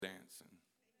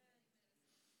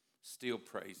Still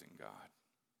praising God.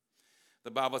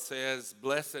 The Bible says,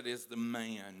 blessed is the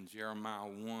man, Jeremiah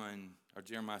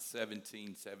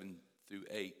 17, 7 through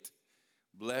 8.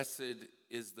 Blessed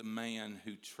is the man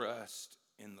who trusts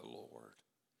in the Lord.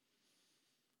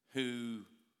 Who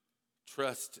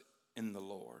trusts in the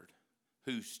Lord.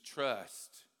 Whose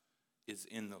trust is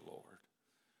in the Lord.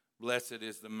 Blessed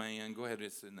is the man. Go ahead,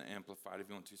 it's in the Amplified if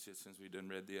you want to, since we done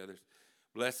read the others.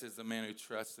 Blessed is the man who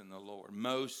trusts in the Lord.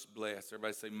 Most blessed,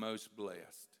 everybody say most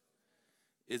blessed,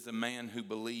 is the man who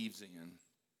believes in,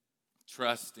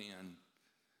 trusts in,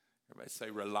 everybody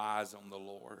say relies on the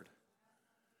Lord,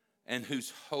 and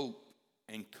whose hope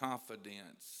and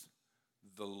confidence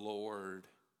the Lord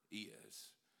is.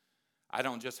 I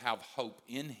don't just have hope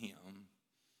in him.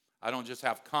 I don't just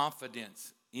have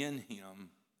confidence in him,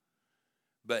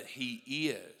 but he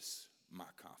is my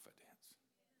confidence.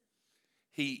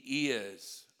 He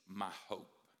is my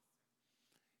hope.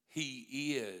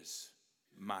 He is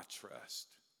my trust.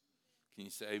 Can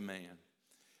you say amen?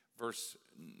 Verse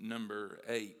number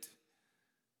 8.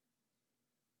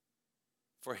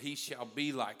 For he shall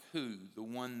be like who? The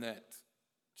one that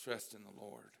trusts in the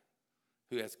Lord.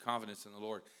 Who has confidence in the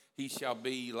Lord. He shall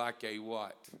be like a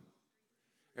what?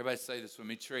 Everybody say this with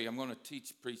me, tree. I'm going to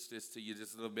preach this to you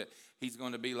just a little bit. He's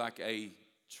going to be like a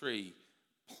tree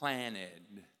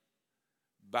planted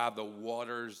by the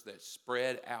waters that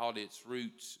spread out its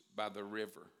roots by the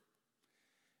river.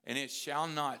 And it shall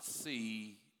not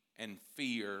see and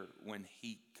fear when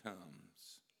heat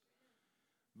comes,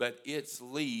 but its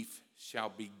leaf shall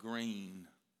be green.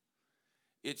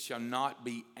 It shall not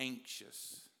be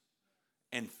anxious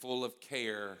and full of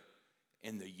care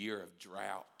in the year of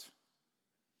drought,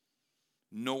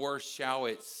 nor shall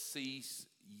it cease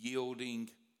yielding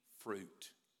fruit.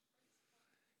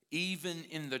 Even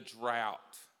in the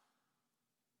drought,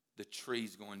 the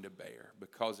tree's going to bear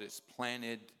because it's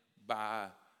planted by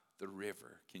the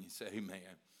river. Can you say amen?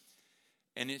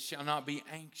 And it shall not be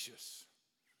anxious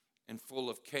and full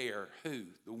of care. Who?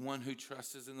 The one who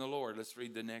trusts in the Lord. Let's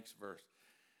read the next verse.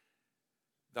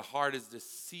 The heart is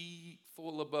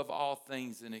deceitful above all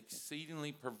things and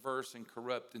exceedingly perverse and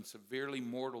corrupt, and severely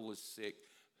mortal is sick.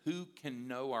 Who can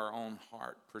know our own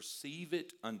heart? Perceive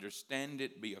it, understand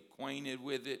it, be acquainted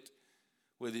with it,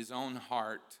 with his own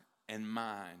heart and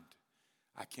mind.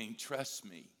 I can't trust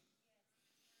me.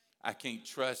 I can't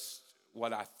trust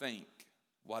what I think,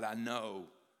 what I know.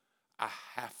 I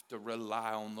have to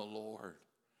rely on the Lord.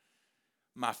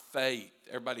 My faith,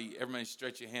 everybody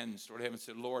stretch your hand and start having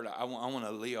said, Lord, I want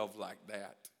to live like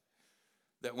that.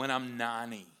 That when I'm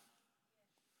 90,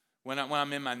 when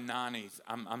I'm in my 90s,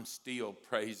 I'm still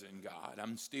praising God.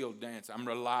 I'm still dancing. I'm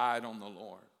relying on the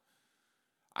Lord.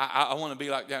 I want to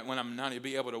be like that when I'm 90,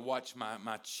 be able to watch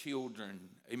my children,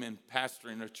 amen,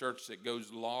 pastoring a church that goes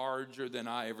larger than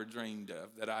I ever dreamed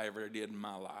of, that I ever did in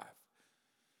my life.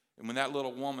 And when that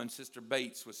little woman, Sister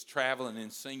Bates, was traveling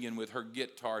and singing with her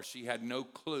guitar, she had no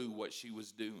clue what she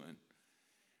was doing.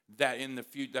 That in the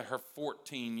future, that her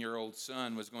 14-year-old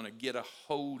son was going to get a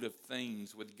hold of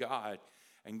things with God,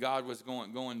 and God was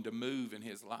going to move in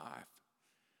his life.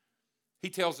 He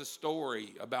tells a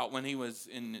story about when he was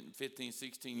 15,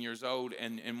 16 years old,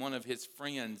 and one of his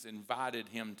friends invited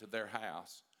him to their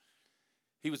house.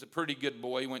 He was a pretty good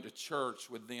boy. He went to church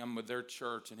with them, with their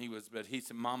church, but he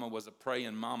said Mama was a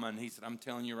praying mama, and he said, I'm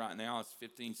telling you right now, I was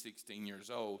 15, 16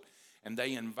 years old, and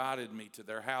they invited me to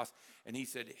their house. And he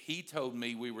said, he told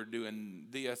me we were doing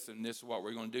this, and this is what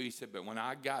we're going to do. He said, but when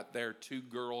I got there, 2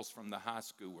 girls from the high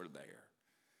school were there.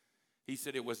 He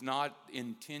said it was not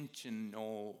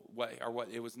intentional way, or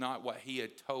it was not what he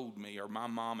had told me, or my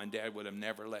mom and dad would have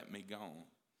never let me go.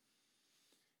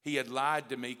 He had lied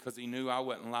to me because he knew I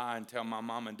wouldn't lie and tell my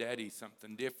mom and daddy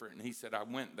something different. And he said, I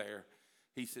went there.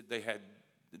 He said they had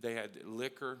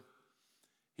liquor.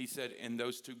 He said, and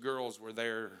those 2 girls were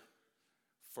there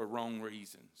for wrong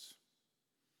reasons.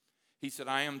 He said,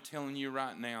 I am telling you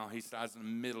right now. He said, I was in the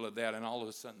middle of that, and all of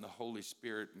a sudden the Holy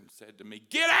Spirit said to me,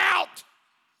 get out!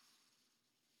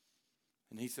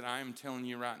 And he said, I am telling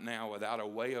you right now, without a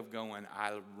way of going,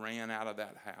 I ran out of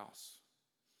that house.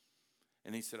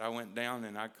 And he said, I went down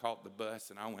and I caught the bus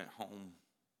and I went home.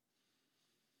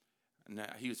 And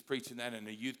he was preaching that in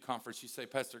a youth conference. You say,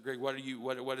 Pastor Greg, what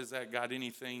has that got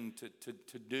anything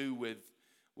to do with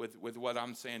what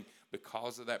I'm saying?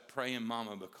 Because of that praying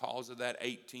mama, because of that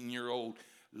 18-year-old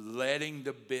letting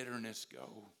the bitterness go.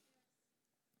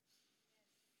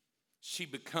 She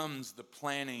becomes the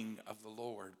planting of the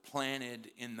Lord, planted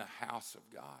in the house of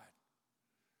God.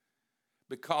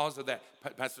 Because of that,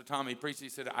 Pastor Tommy preached, he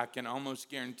said, I can almost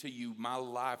guarantee you my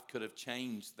life could have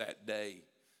changed that day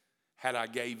had I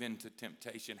gave in to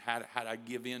temptation, had I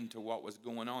give in to what was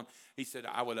going on. He said,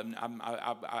 I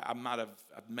might have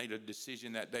made a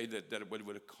decision that day that it would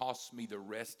have cost me the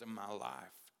rest of my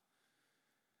life.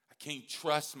 I can't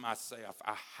trust myself.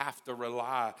 I have to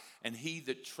rely. And he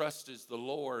that trusts the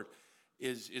Lord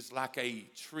is like a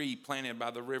tree planted by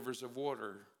the rivers of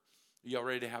water. Y'all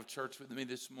ready to have church with me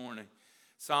this morning?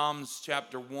 Psalms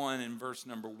chapter 1 and verse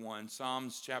number 1.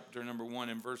 Psalms chapter number 1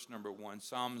 and verse number 1.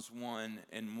 Psalms 1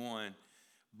 and 1.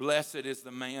 Blessed is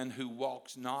the man who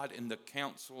walks not in the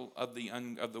counsel of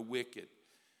the wicked,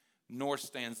 nor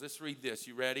stands. Let's read this.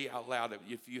 You ready? Out loud.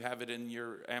 If you have it in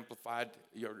your amplified,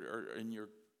 or in your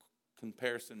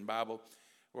comparison Bible,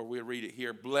 or we'll read it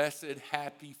here. Blessed,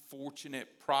 happy, fortunate,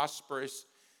 prosperous,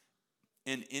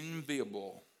 and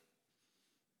enviable.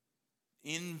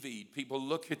 Envied. People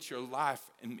look at your life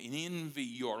and envy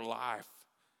your life.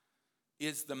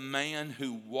 Is the man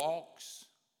who walks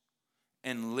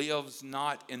and lives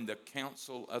not in the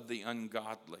counsel of the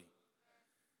ungodly.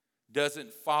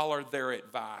 Doesn't follow their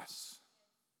advice,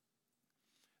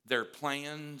 their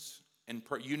plans, and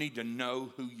you need to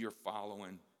know who you're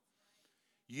following.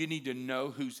 You need to know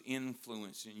who's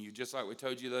influencing you. Just like we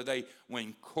told you the other day,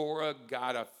 when Korah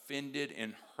got offended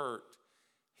and hurt,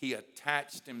 he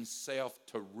attached himself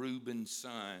to Reuben's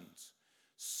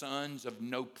sons of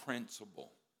no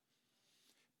principle.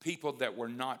 People that were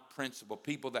not principled,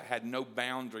 people that had no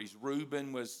boundaries.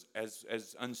 Reuben was as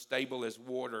unstable as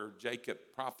water. Jacob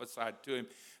prophesied to him,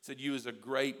 said, you as a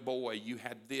great boy, you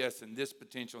had this and this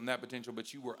potential and that potential,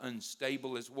 but you were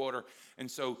unstable as water. And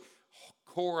so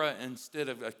Korah, instead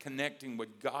of connecting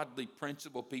with godly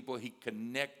principled people, he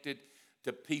connected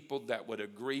to people that would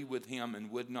agree with him and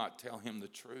would not tell him the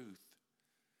truth.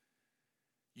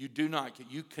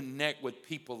 You connect with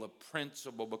people of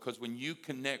principle, because when you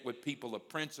connect with people of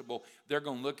principle, they're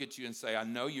going to look at you and say, I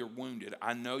know you're wounded.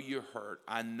 I know you're hurt.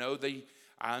 I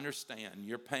understand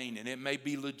your pain, and it may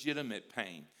be legitimate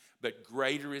pain, but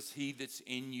greater is he that's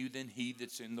in you than he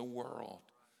that's in the world.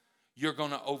 You're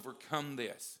going to overcome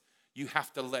this. You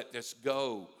have to let this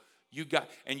go.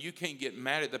 And you can't get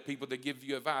mad at the people that give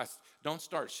you advice. Don't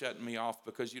start shutting me off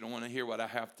because you don't want to hear what I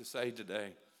have to say today.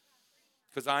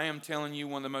 Because I am telling you,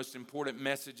 one of the most important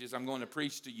messages I'm going to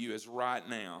preach to you is right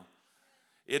now.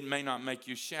 It may not make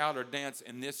you shout or dance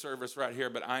in this service right here,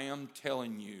 but I am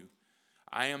telling you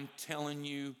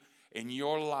in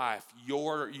your life,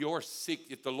 your sick,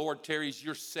 if the Lord tarries,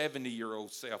 your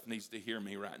 70-year-old self needs to hear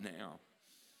me right now.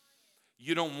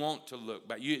 You don't want to look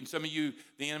back. And some of you,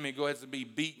 the enemy goes to be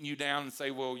beating you down and say,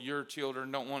 well, your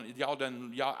children don't want it.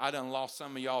 I done lost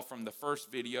some of y'all from the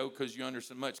first video because you're under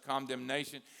so much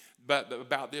condemnation but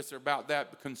about this or about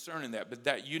that concerning that. But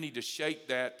that you need to shake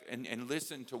that and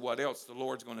listen to what else the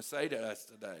Lord's going to say to us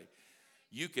today.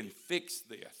 You can fix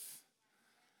this.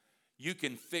 You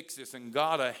can fix this, and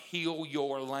God will heal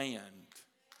your land.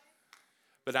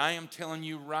 But I am telling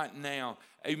you right now,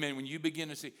 amen, when you begin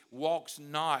to see, walks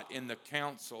not in the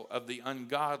counsel of the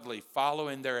ungodly,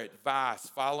 following their advice,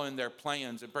 following their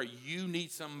plans and prayer. You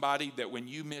need somebody that when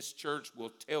you miss church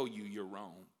will tell you you're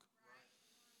wrong.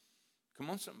 Come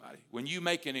on, somebody. When you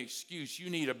make an excuse, you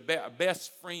need a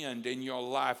best friend in your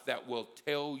life that will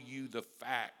tell you the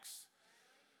facts,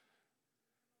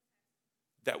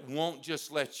 that won't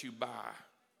just let you by.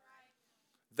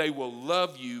 They will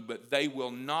love you, but they will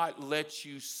not let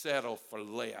you settle for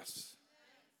less.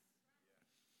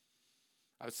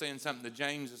 I was saying something to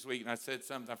James this week, and I said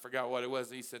something, I forgot what it was.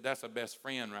 He said, that's a best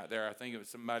friend right there. I think it was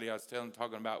somebody I was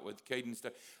talking about with Caden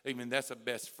stuff. I mean, that's a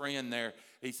best friend there.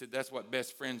 He said, that's what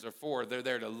best friends are for. They're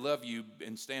there to love you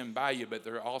and stand by you, but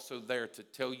they're also there to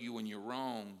tell you when you're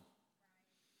wrong.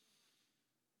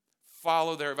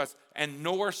 Follow their advice, and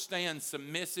nor stand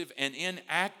submissive and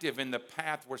inactive in the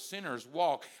path where sinners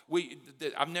walk.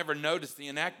 I've never noticed the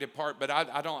inactive part, but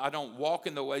I don't walk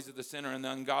in the ways of the sinner and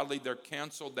the ungodly. They're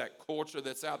canceled, that culture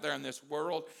that's out there in this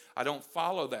world. I don't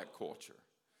follow that culture.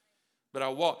 But I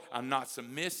walk. I'm not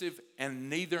submissive, and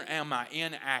neither am I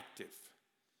inactive.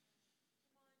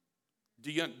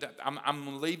 I'm going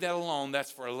to leave that alone.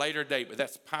 That's for a later date, but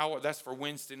that's power. That's for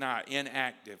Wednesday night,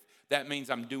 inactive. That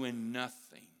means I'm doing nothing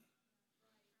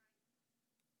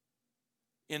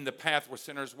in the path where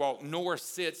sinners walk, nor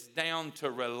sits down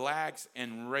to relax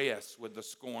and rest with the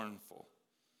scornful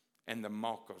and the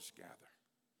mockers gather.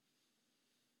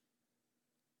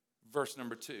 Verse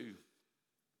number 2.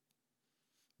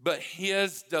 But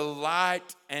his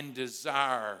delight and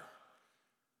desire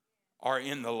are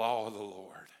in the law of the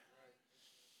Lord.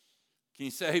 Can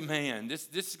you say amen? This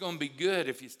is going to be good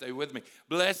if you stay with me.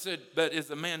 Blessed but is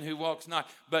the man who walks not,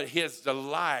 but his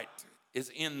delight is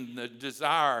in the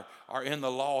desire or in the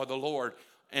law of the Lord.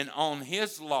 and on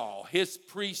his law, his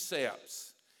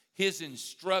precepts, his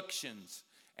instructions,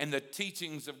 and the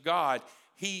teachings of God,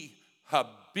 he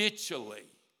habitually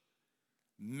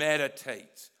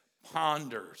meditates,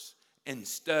 ponders, and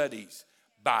studies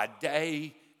by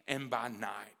day and by night.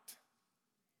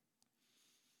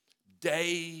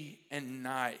 Day and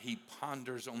night he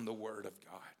ponders on the Word of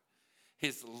God.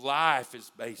 His life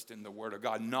is based in the Word of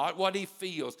God, not what he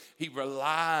feels. He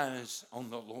relies on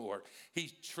the Lord.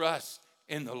 He trusts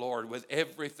in the Lord with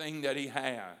everything that he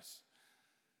has.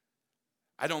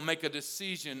 I don't make a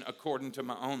decision according to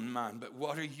my own mind, but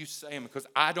what are you saying? Because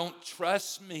I don't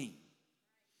trust me.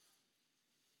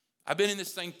 I've been in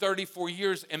this thing 34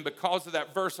 years, and because of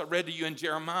that verse I read to you in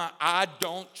Jeremiah, I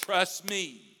don't trust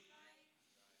me.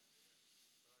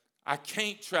 I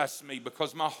can't trust me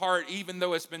because my heart, even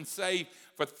though it's been saved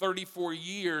for 34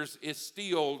 years, is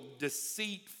still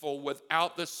deceitful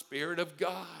without the Spirit of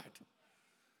God.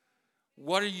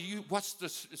 Lord,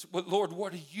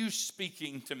 what are you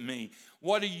speaking to me?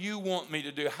 What do you want me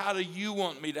to do? How do you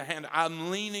want me to handle?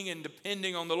 I'm leaning and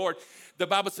depending on the Lord. The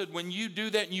Bible said when you do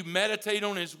that and you meditate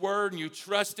on his word and you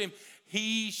trust him,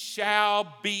 he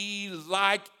shall be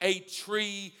like a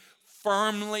tree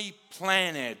firmly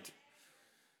planted.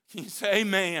 Can you say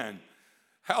amen?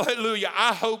 Hallelujah.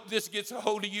 I hope this gets a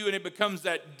hold of you and it becomes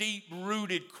that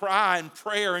deep-rooted cry and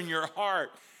prayer in your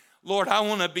heart. Lord, I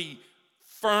want to be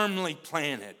firmly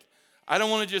planted. I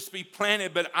don't want to just be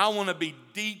planted, but I want to be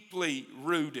deeply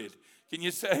rooted. Can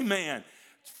you say amen?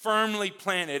 Firmly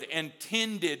planted and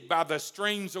tended by the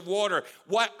streams of water.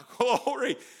 What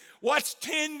glory! What's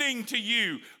tending to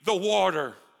you? The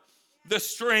water, the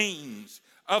streams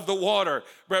of the water.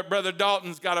 Brother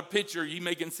Dalton's got a picture. You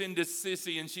may can send to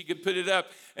Sissy and she could put it up.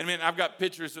 And man, I've got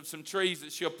pictures of some trees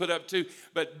that she'll put up too.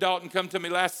 But Dalton come to me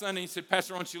last Sunday and he said,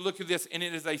 Pastor, why don't you look at this? And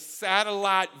it is a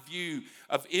satellite view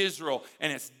of Israel,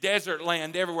 and it's desert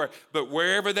land everywhere. But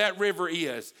wherever that river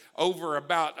is, over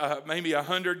about maybe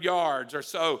 100 yards or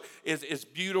so, is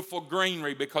beautiful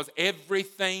greenery because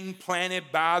everything planted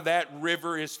by that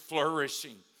river is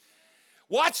flourishing.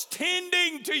 What's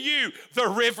tending to you? The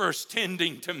river's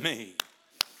tending to me.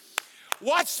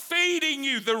 What's feeding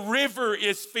you? The river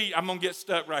is feeding. I'm going to get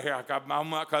stuck right here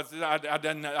because I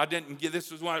didn't get, this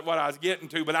was what I was getting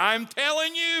to, but I'm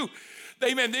telling you,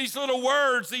 amen, these little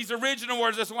words, these original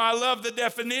words, that's why I love the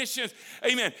definitions.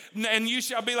 Amen. And you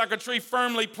shall be like a tree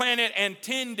firmly planted and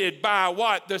tended by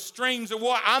what? The streams of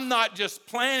water. I'm not just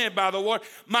planted by the water.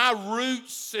 My root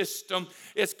system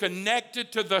is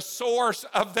connected to the source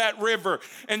of that river.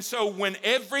 And so when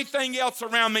everything else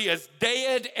around me is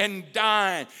dead and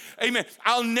dying, amen,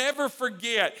 I'll never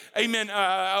forget, amen,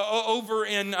 over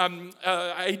in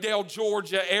Adel,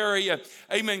 Georgia area,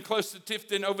 amen, close to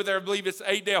Tifton over there, I believe it's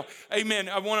Adel, amen.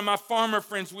 One of my farmer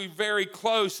friends, we're very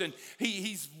close, and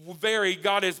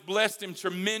God has blessed him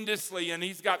tremendously, and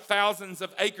he's got thousands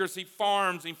of acres. He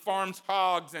farms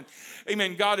hogs, and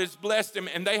amen, God has blessed him,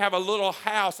 and they have a little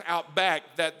house out back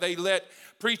that they let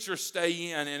preachers stay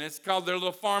in, and it's called their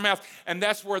little farmhouse, and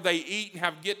that's where they eat and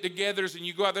have get-togethers, and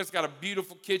you go out there, it's got a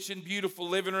beautiful kitchen, beautiful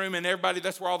living room, and everybody,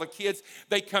 that's where all the kids,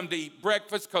 they come to eat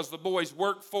breakfast because the boys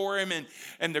work for him,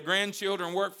 and the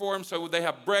grandchildren work for him, so they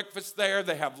have breakfast there,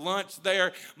 they have lunch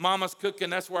there, mama's cooking,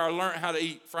 that's where I learned how to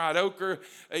eat fried okra,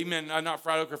 amen, not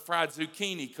fried okra, fried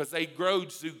zucchini, because they grow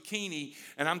zucchini,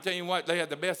 and I'm telling you what, they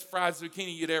had the best fried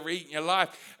zucchini you'd ever eat in your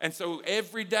life, and so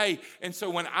every day, and so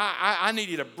when I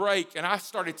needed a break, and I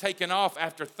started taking off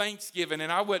after Thanksgiving,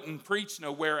 and I wouldn't preach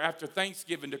nowhere after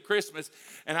Thanksgiving to Christmas,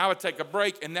 and I would take a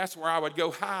break, and that's where I would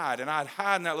go hide, and I'd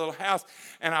hide in that little house,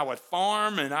 and I would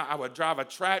farm, and I would drive a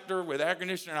tractor with air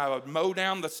conditioner, and I would mow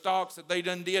down the stalks that they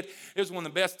done did. It was one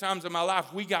of the best times of my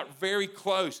life. We got very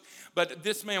close, but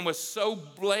this man was so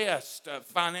blessed,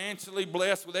 financially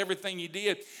blessed with everything he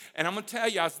did, and I'm going to tell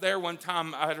you, I was there one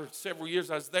time, after several years,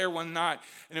 I was there one night,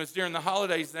 and it was during the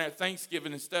holidays and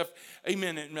Thanksgiving and stuff,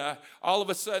 amen, and all of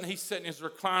a sudden, he's sitting in his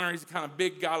recliner. He's a kind of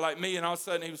big guy like me. And all of a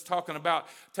sudden, he was talking about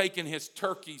taking his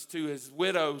turkeys to his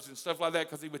widows and stuff like that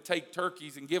because he would take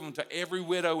turkeys and give them to every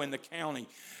widow in the county.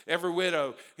 Every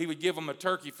widow, he would give them a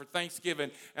turkey for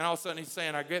Thanksgiving. And all of a sudden, he's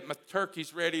saying, I get my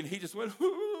turkeys ready. And he just went,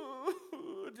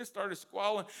 just started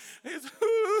squalling.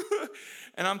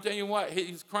 And I'm telling you what,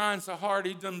 he's crying so hard,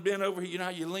 he done bent over. You know how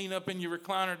you lean up in your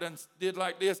recliner, done did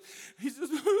like this. He says,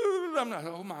 I'm not,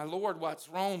 oh my Lord, what's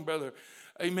wrong, brother?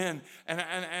 Amen.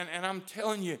 And I'm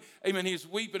telling you, amen, he's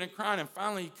weeping and crying. And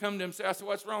finally he come to himself. I said,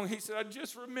 what's wrong? He said, I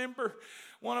just remember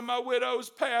one of my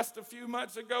widows passed a few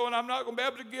months ago, and I'm not going to be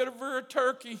able to get her a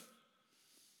turkey.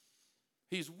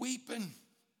 He's weeping.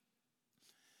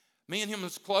 Me and him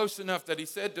was close enough that he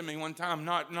said to me one time,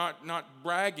 not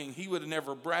bragging. He would have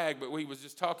never bragged, but we was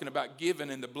just talking about giving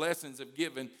and the blessings of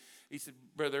giving. He said,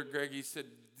 Brother Greg, he said,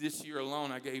 this year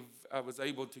alone I was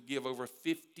able to give over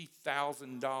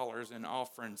 $50,000 in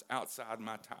offerings outside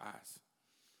my tithes.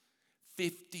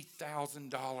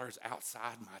 $50,000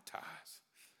 outside my tithes.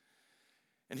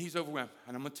 And he's overwhelmed.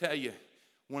 And I'm going to tell you,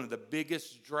 one of the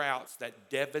biggest droughts that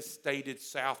devastated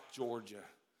South Georgia,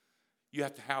 you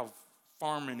have to have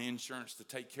farming insurance to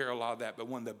take care of a lot of that, but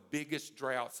one of the biggest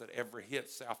droughts that ever hit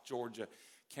South Georgia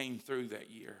came through that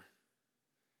year.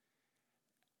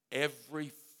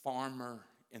 Every farmer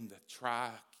in the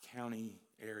Tri-County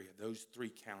area, those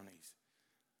 3 counties,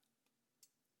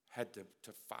 had to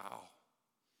file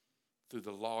through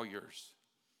the lawyers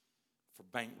for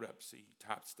bankruptcy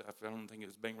type stuff. I don't think it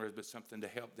was bankruptcy, but something to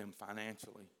help them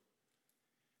financially.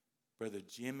 Brother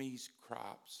Jimmy's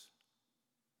crops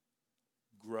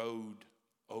growed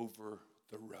over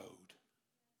the road.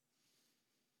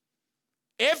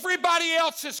 Everybody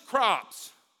else's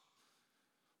crops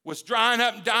was drying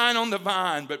up and dying on the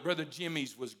vine, but Brother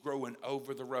Jimmy's was growing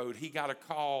over the road. He got a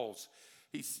call.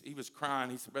 He was crying.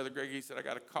 He said, Brother Greg, he said, I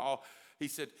got a call. He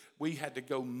said, we had to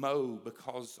go mow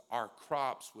because our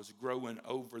crops was growing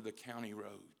over the county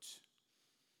roads.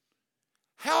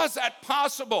 How is that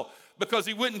possible? Because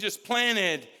he wouldn't just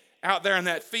planted out there in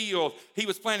that field. He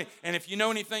was planting. And if you know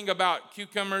anything about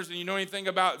cucumbers and you know anything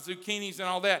about zucchinis and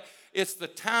all that, it's the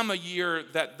time of year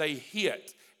that they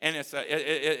hit. And it's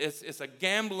a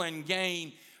gambling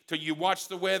game till you watch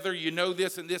the weather, you know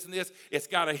this and this and this. It's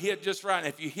got to hit just right. And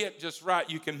if you hit just right,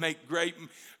 you can make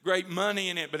great money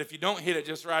in it. But if you don't hit it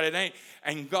just right, it ain't.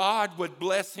 And God would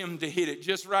bless him to hit it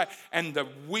just right. And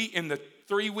in the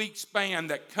 3-week span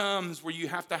that comes where you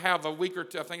have to have a week or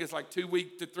two, I think it's like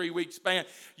 2-week to 3-week span,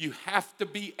 you have to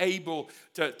be able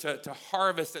to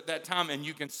harvest at that time, and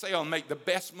you can sell and make the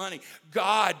best money.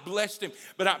 God blessed him.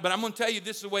 But I'm going to tell you,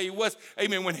 this is the way he was.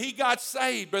 Amen. When he got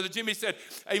saved, Brother Jimmy said,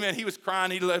 amen, he was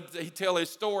crying. He tell his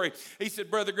story. He said,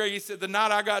 Brother Greg, he said, the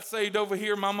night I got saved over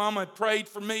here, my mama prayed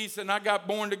for me. He said, and I got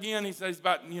born again. He said, he's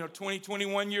about 20,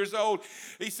 21 years old.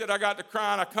 He said, I got to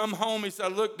crying. I come home. He said, I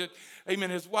looked at, amen,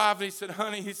 his wife. He said,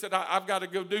 honey, he said, I've got to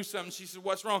go do something. She said,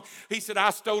 what's wrong? He said,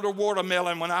 I stole a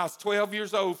watermelon when I was 12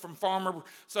 years old from farmer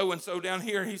so-and-so down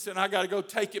here. He said, I got to go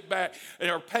take it back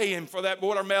or pay him for that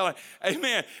watermelon.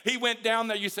 Amen. He went down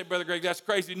there. You say, Brother Greg, that's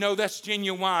crazy. No, that's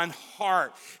genuine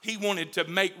heart. He wanted to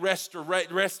make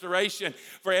restoration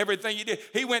for everything he did.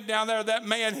 He went down there, that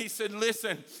man, he said,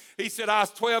 listen, he said, I was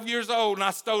 12 years old and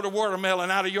I stole a watermelon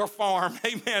out of your farm,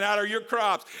 amen, out of your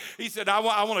crops. He said, I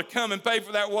want to come and pay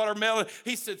for that watermelon.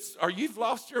 He said, you've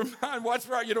lost your mind. What's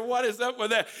wrong? What is up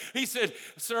with that? He said,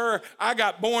 sir, I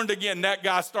got born again. That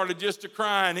guy started just to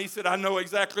crying. He said, I know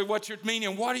exactly what you're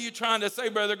meaning. What are you trying to say,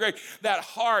 Brother Greg? That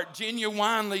heart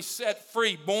genuinely set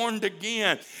free, born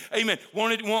again, amen,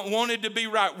 wanted to be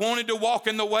right, wanted to walk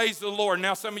in the ways of the Lord.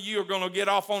 Now some of you are going to get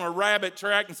off on a rabbit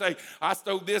track and say, I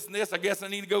stole this and this. I guess I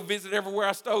need to go visit everywhere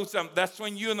I stole something. That's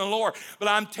between you and the Lord. But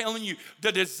I'm telling you,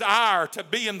 the desire to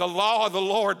be in the law of the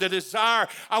Lord, the desire,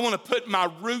 I want to put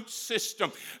my root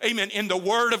system, amen, in the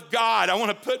Word of God. I want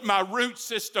to put my root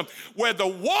system where the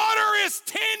water is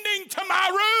tending to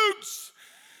my roots.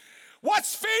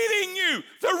 What's feeding you?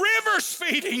 The river's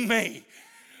feeding me.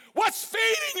 What's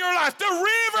feeding your life? The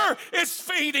river is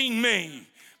feeding me.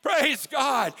 Praise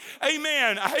God.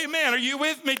 Amen. Amen. Are you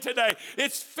with me today?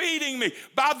 It's feeding me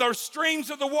by the streams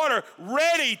of the water,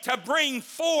 ready to bring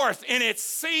forth in its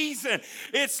season.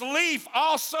 Its leaf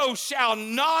also shall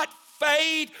not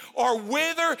fade or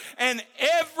wither, and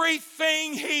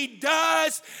everything he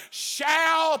does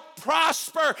shall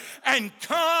prosper and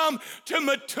come to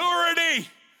maturity.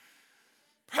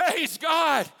 Praise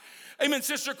God. Amen.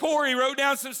 Sister Corey wrote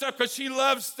down some stuff because she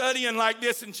loves studying like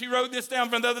this, and she wrote this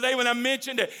down from the other day when I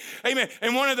mentioned it. Amen.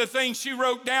 And one of the things she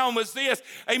wrote down was this,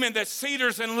 amen, that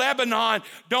cedars in Lebanon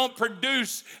don't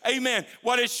produce, amen,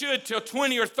 what it should till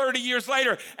 20 or 30 years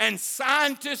later. And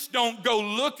scientists don't go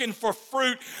looking for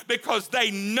fruit because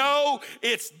they know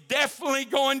it's definitely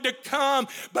going to come,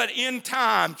 but in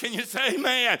time. Can you say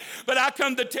amen? But I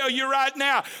come to tell you right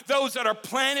now, those that are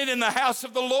planted in the house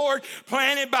of the Lord,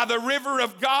 planted by the river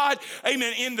of God,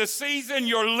 amen, in the season,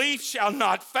 your leaf shall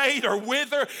not fade or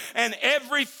wither, and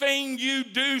everything you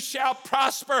do shall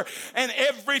prosper, and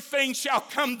everything shall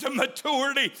come to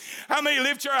maturity. How many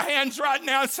lift your hands right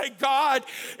now and say, God,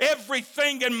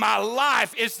 everything in my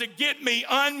life is to get me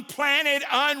unplanted,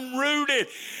 unrooted.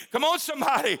 Come on,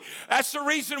 somebody. That's the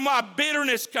reason why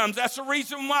bitterness comes. That's the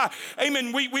reason why,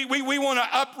 amen, we want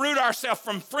to uproot ourselves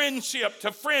from friendship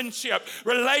to friendship,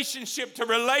 relationship to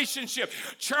relationship,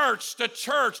 church to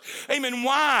church. Amen.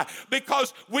 Why?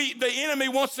 Because the enemy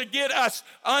wants to get us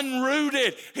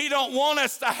unrooted. He don't want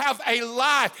us to have a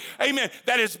life, amen,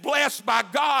 that is blessed by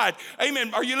God.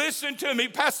 Amen. Are you listening to me?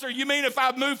 Pastor, you mean if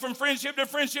I move from friendship to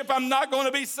friendship, I'm not going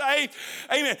to be saved?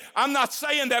 Amen. I'm not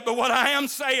saying that, but what I am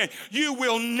saying, you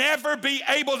will never be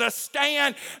able to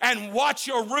stand and watch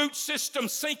your root system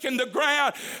sink in the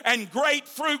ground and great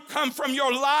fruit come from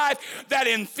your life, that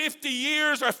in 50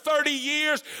 years or 30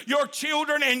 years, your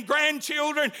children and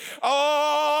grandchildren,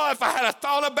 oh, if I had a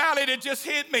thought about it, it just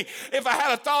hit me. If I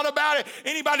had a thought about it,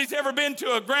 anybody's ever been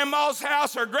to a grandma's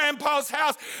house or grandpa's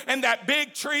house and that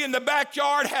big tree in the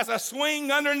backyard has a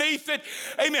swing underneath it?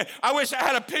 Amen. I wish I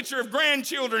had a picture of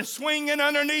grandchildren swinging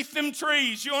underneath them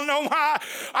trees. You don't know why?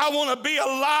 I want to be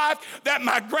alive that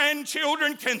my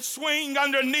grandchildren can swing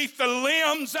underneath the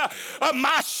limbs of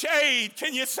my shade.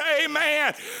 Can you say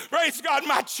amen? Praise God.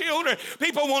 My children,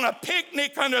 people want to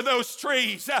picnic under those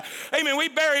trees. Amen. We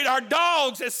buried our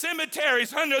dogs at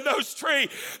cemeteries under those trees.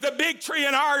 The big tree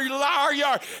in our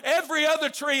yard, every other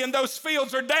tree in those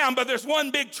fields are down, but there's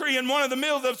one big tree in one of the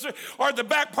middle of or the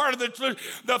back part of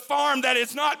the farm that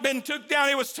has not been took down.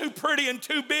 It was too pretty and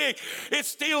too big. It's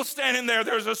still standing there.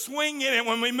 There's a swing in it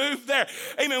when we moved there.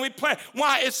 Amen. We plant.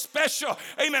 Why? It's special.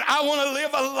 Amen. I want to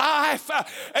live a life.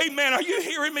 Amen. Are you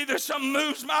hearing me? There's something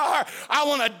moves my heart. I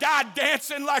want to die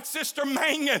dancing like Sister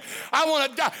Mangan. I want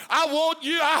to die. I want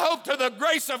you, I hope to the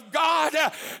grace of God,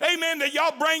 amen, that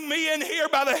y'all bring me in here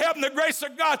by the help and the grace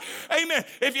of God. Amen.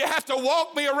 If you have to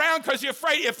walk me around because you're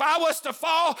afraid, if I was to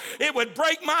fall, it would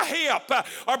break my hip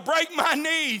or break my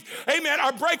knee. Amen.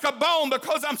 Or break a bone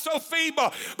because I'm so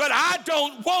feeble. But I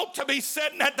don't want to be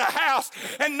sitting at the house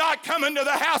and not coming to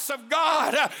the house of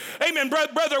God. Amen.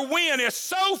 Brother Wynn is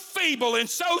so feeble and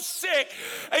so sick.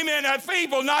 Amen.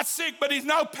 Feeble, not sick, but he's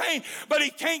no pain. But he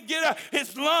can't get up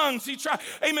his lungs.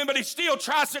 Amen. But he still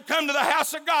tries to come to the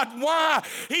house of God. Why?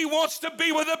 He wants to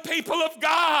be with the people of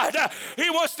God. He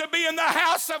wants to be in the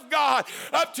house of God.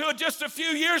 Up to just a few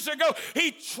years ago,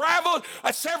 he traveled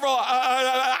several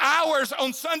hours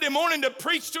on Sunday morning to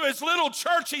preach to his little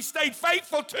church he stayed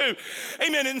faithful to.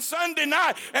 Amen. And Sunday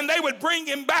night, and they would bring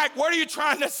him back. What are you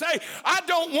trying to say? I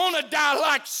don't want to die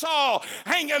like Saul,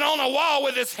 hanging on a wall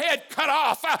with his head cut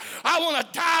off. I want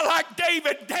to die like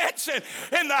David, dancing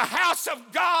in the house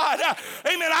of God.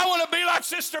 Amen. I want to be like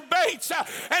Sister Bates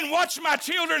and watch my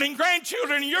children and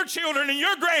grandchildren and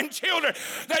your grandchildren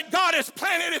that God has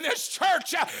planted in this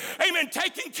church. Amen.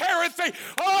 Taking care of things.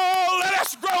 Oh, let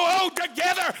us grow old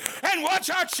together and watch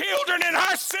our children and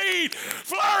our seed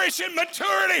flourish in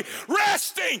maturity,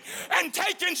 resting and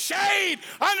taking shade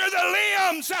under the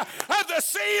limbs of the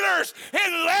cedars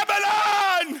in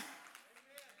Lebanon.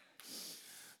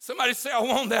 Somebody say, I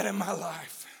want that in my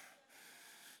life.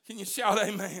 Can you shout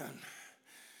amen?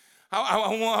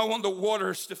 I want the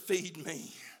waters to feed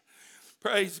me.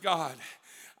 Praise God.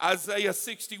 Isaiah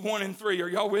 61:3. Are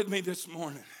y'all with me this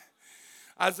morning?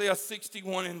 Isaiah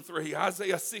 61:3.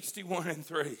 Isaiah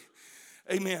 61:3.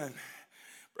 Amen.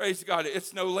 Praise God.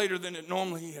 It's no later than it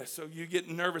normally is. So you're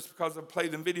getting nervous because I play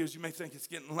them videos. You may think it's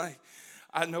getting late.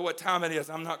 I know what time it is.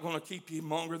 I'm not going to keep you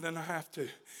longer than I have to.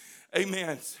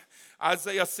 Amen.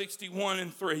 Isaiah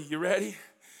 61:3. You ready?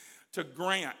 To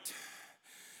grant.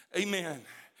 Amen.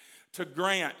 To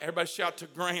grant. Everybody shout to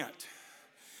grant.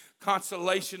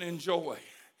 Consolation and joy.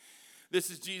 This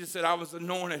is Jesus said, I was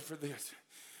anointed for this.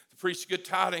 To preach good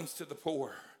tidings to the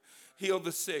poor. Heal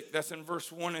the sick. That's in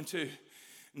verse 1 and 2.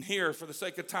 And here, for the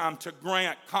sake of time, to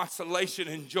grant consolation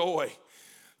and joy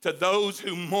to those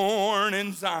who mourn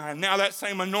in Zion. Now that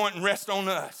same anointing rests on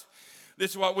us.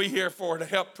 This is what we're here for, to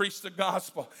help preach the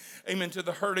gospel. Amen. To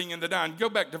the hurting and the dying. Go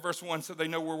back to verse 1 so they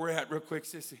know where we're at real quick,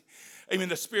 sissy. Amen.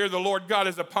 The Spirit of the Lord God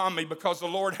is upon me because the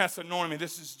Lord has anointed me.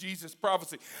 This is Jesus'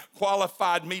 prophecy.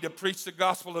 Qualified me to preach the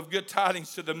gospel of good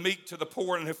tidings to the meek, to the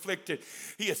poor and afflicted.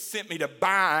 He has sent me to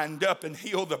bind up and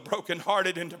heal the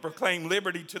brokenhearted and to proclaim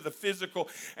liberty to the physical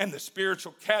and the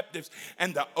spiritual captives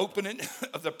and the opening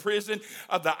of the prison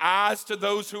of the eyes to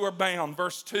those who are bound.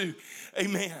 Verse 2.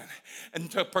 Amen. And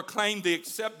to proclaim the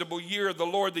acceptable year of the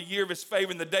Lord, the year of his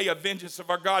favor and the day of vengeance of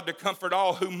our God, to comfort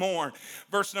all who mourn.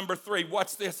 Verse number 3.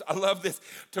 Watch this. I love this.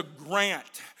 To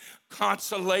grant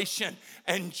consolation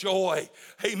and joy.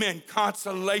 Amen.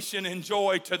 Consolation and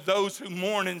joy to those who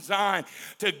mourn in Zion.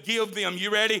 To give them, you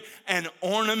ready? An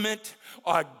ornament,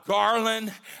 a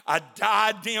garland, a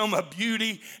diadem of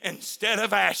beauty instead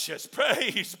of ashes.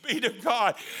 Praise be to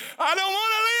God. I don't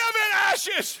want to live in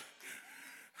ashes.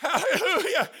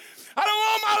 Hallelujah. I don't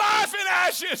want my life in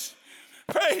ashes.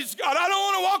 Praise God. I don't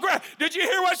want to walk around. Did you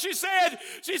hear what she said?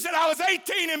 She said, I was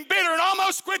 18 and bitter and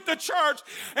almost quit the church.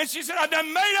 And she said, I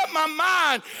done made up my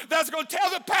mind that I was going to tell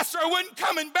the pastor I wasn't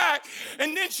coming back.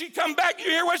 And then she come back.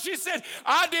 You hear what she said?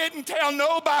 I didn't tell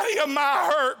nobody of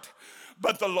my hurt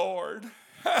but the Lord.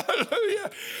 Hallelujah.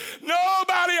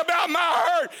 Nobody about my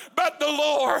hurt but the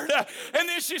Lord. And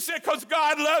then she said, because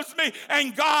God loves me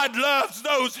and God loves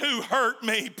those who hurt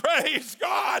me. Praise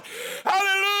God.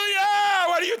 Hallelujah.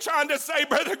 What are you trying to say,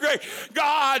 Brother Greg?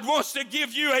 God wants to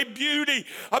give you a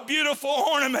beautiful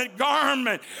ornament,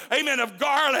 garment, amen, of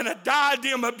garland, a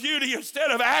diadem of beauty instead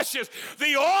of ashes,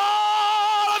 the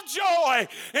oil of joy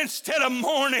instead of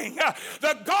mourning,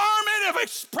 the garment of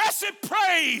expressive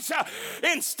praise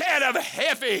instead of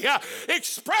heavy,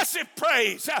 expressive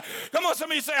praise. Come on,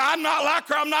 somebody say, I'm not like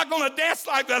her. I'm not going to dance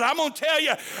like that. I'm going to tell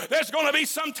you, there's going to be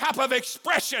some type of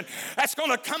expression that's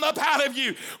going to come up out of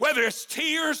you, whether it's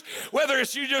tears, whether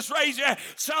it's you just raise your hand.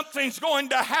 Something's going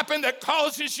to happen that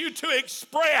causes you to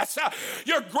express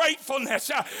your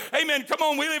gratefulness. Amen. Come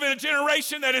on, we live in a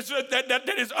generation that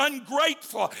is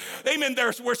ungrateful. Amen.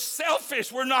 We're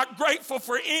selfish. We're not grateful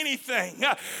for anything.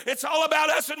 It's all about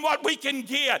us and what we can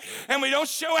get, and we don't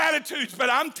show attitudes. But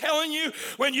I'm telling you,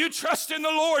 when you trust in the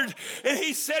Lord and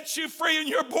He sets you free and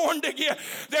you're born again,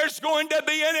 there's going to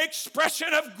be an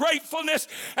expression of gratefulness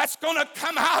that's going to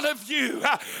come out of you.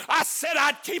 I said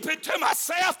I'd keep it to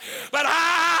myself, but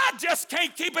I just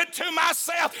can't keep it to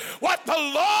myself. What the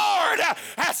Lord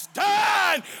has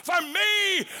done for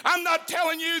me, I'm not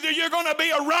telling you that you're going to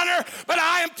be a runner, but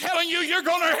I am telling you you're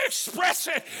going to express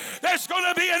it. There's going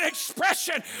to be an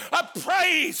expression of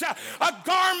praise, a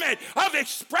garment of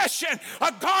expression,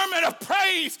 a garment of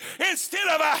praise instead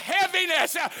of a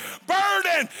heaviness, a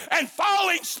burden and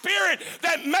falling spirit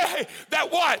that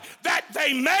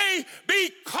they may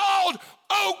be called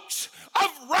oaks of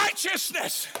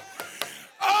righteousness.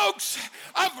 Oaks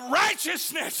of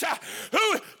righteousness.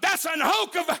 That's an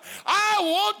oak of, I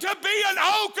want to be an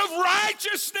oak of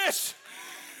righteousness.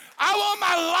 I want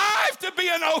my life to be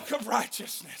an oak of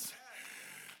righteousness.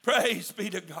 Praise be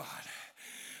to God.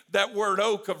 That word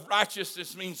oak of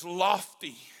righteousness means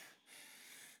lofty.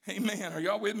 Amen. Are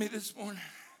y'all with me this morning?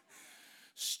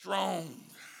 Strong.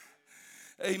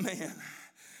 Amen.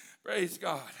 Praise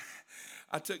God.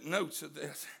 I took notes of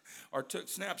this, or took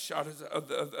snapshots of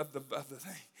the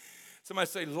thing. Somebody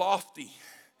say lofty.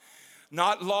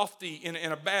 Not lofty in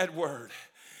a bad word,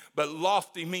 but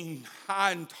lofty means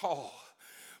high and tall.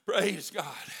 Praise God.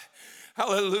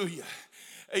 Hallelujah.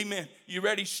 Amen. You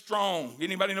ready? Strong.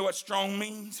 Anybody know what strong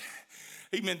means?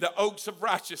 Amen. The oaks of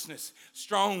righteousness.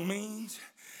 Strong means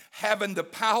having the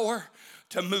power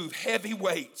to move heavy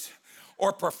weights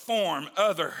or perform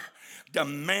other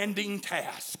demanding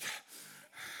tasks.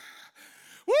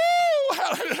 Woo!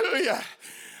 Hallelujah.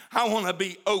 I want to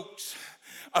be oaks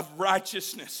of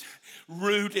righteousness,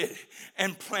 rooted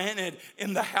and planted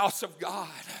in the house of God.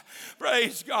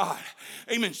 Praise God.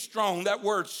 Amen. Strong. That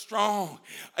word strong.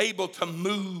 Able to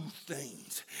move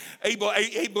things. Able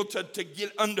to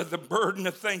get under the burden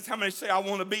of things. How many say I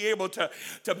want to be able to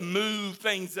move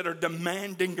things that are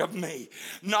demanding of me?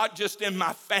 Not just in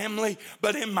my family,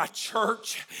 but in my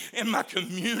church, in my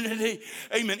community.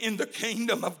 Amen. In the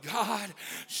kingdom of God.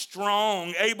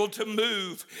 Strong. Able to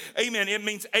move. Amen. It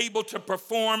means able to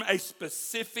perform a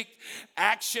specific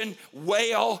action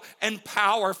well and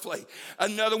powerfully.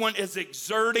 Another one is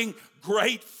exerting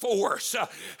great force.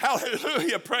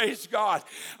 Hallelujah. Praise God.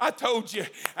 I told you,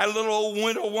 a little old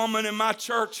widow woman in my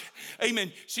church,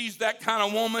 amen, she's that kind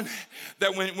of woman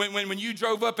that when you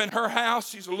drove up in her house,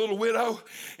 she's a little widow.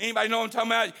 Anybody know what I'm talking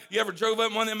about? You ever drove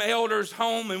up in one of them elders'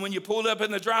 home, and when you pulled up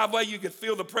in the driveway, you could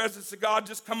feel the presence of God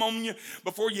just come on you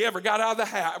before you ever got out of the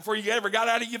house, before you ever got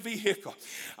out of your vehicle.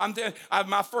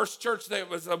 My first church, there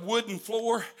was a wooden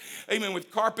floor, amen,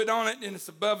 with carpet on it, and it's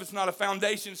above, it's not a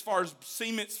foundation as far as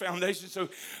cement's foundation. So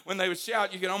when they would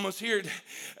shout, you could almost hear it.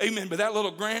 Amen. But that little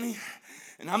granny,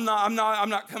 and I'm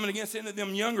not coming against any of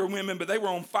them younger women, but they were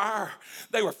on fire.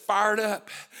 They were fired up.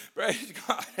 Praise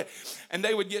God. And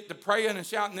they would get to praying and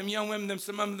shouting. Them young women,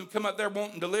 some of them come up there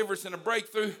wanting deliverance and a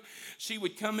breakthrough. She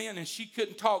would come in and she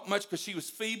couldn't talk much because she was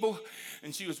feeble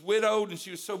and she was widowed and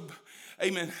she was so,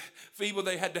 amen, feeble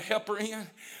they had to help her in.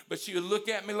 But she would look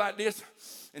at me like this,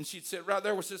 and she'd sit right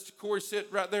there where Sister Corey sit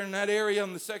right there in that area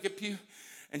on the second pew.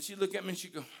 And she'd look at me and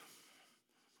she'd go,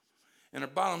 and her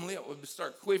bottom lip would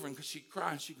start quivering because she'd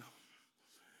cry and she'd go.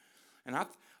 And the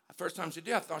first time she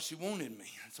did, I thought she wanted me.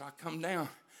 And so I come down.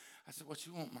 I said, what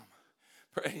you want, Mama?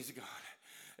 Praise God.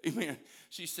 Amen.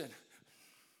 She said,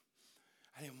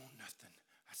 I didn't want nothing.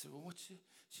 I said, well, what's it?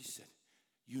 She said,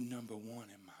 you number one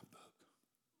in my book.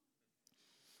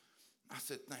 I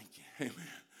said, thank you. Amen.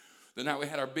 The night we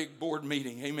had our big board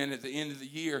meeting, amen, at the end of the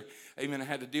year, amen, I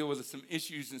had to deal with some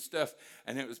issues and stuff,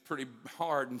 and it was pretty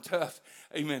hard and tough,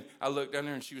 amen. I looked down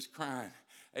there, and she was crying,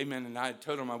 amen, and I had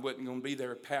told them I wasn't going to be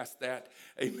there past that,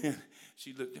 amen.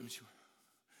 She looked at me,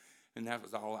 and that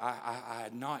was all. I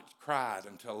had not cried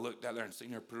until I looked out there and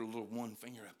seen her put her little one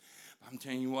finger up. I'm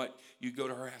telling you what, you go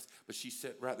to her house, but she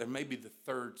sat right there, maybe the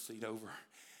third seat over,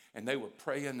 and they were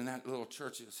praying, and that little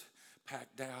church is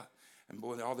packed out. And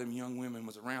boy, all them young women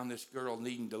was around this girl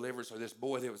needing deliverance, or this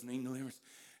boy that was needing deliverance.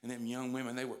 And them young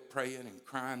women, they were praying and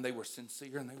crying. They were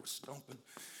sincere, and they were stomping,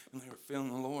 and they were feeling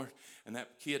the Lord. And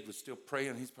that kid was still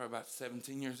praying. He's probably about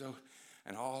 17 years old.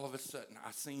 And all of a sudden,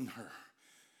 I seen her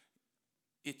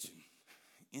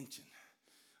inching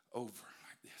over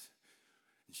like this.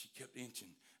 And she kept inching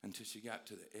until she got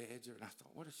to the edge of it. And I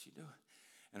thought, what is she doing?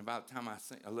 And about the time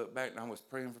I looked back, and I was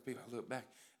praying for people, I looked back,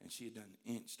 and she had done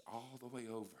inched all the way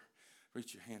over.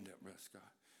 Reach your hand up, Brother Scott.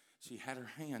 She had her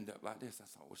hand up like this. I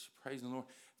thought, was she praising the Lord?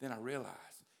 Then I realized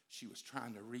she was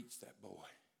trying to reach that boy.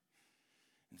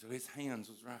 And so his hands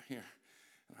was right here.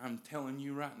 And I'm telling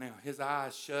you right now, his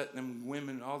eyes shut, and them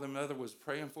women and all them other was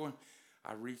praying for him.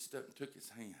 I reached up and took his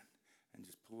hand and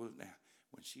just pulled it down.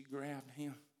 When she grabbed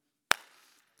him,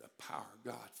 the power of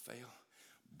God fell,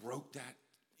 broke that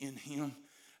in him.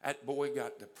 That boy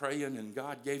got to praying, and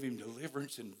God gave him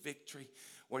deliverance and victory.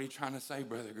 What are you trying to say,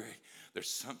 Brother Greg? There's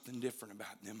something different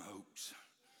about them oaks.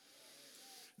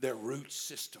 Their root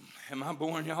system. Am I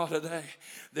boring y'all today?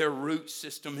 Their root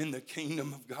system in the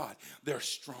kingdom of God. They're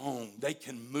strong. They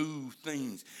can move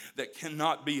things that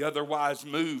cannot be otherwise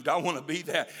moved. I want to be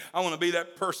that. I want to be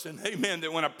that person, amen,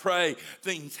 that when I pray,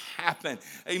 things happen.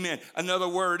 Amen. Another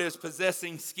word is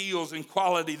possessing skills and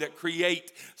quality that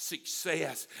create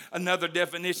success. Another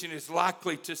definition is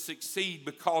likely to succeed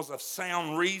because of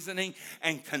sound reasoning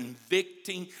and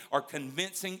convicting or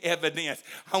convincing evidence.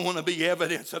 I want to be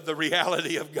evidence of the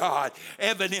reality of God,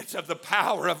 evidence of the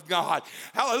power of God.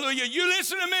 Hallelujah. You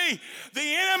listen to me. The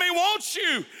enemy wants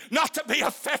you not to be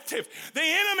effective. The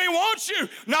enemy wants you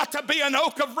not to be an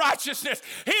oak of righteousness.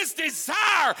 His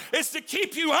desire is to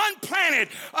keep you unplanted,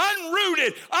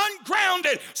 unrooted,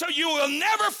 ungrounded, so you will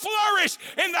never flourish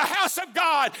in the house of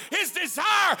God. His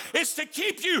desire is to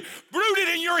keep you rooted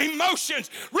in your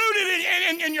emotions,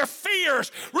 rooted in your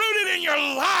fears, rooted in your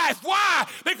life. Why?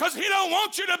 Because he don't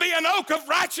want you to be an oak of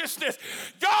righteousness.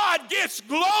 God gets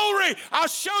glory. I'll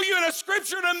show you in a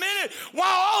scripture in a minute why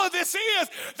all of this is,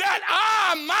 that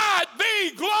I might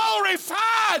be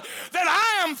glorified, that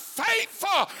I am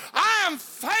faithful. I am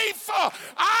faithful.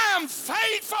 I am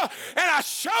faithful. And I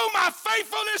show my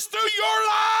faithfulness through your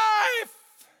life.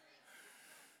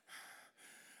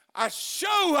 I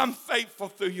show I'm faithful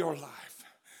through your life.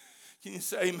 Can you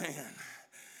say amen?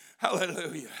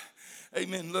 Hallelujah.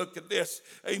 Amen. Look at this.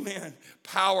 Amen.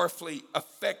 Powerfully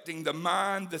affecting the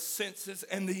mind, the senses,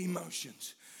 and the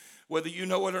emotions. Whether you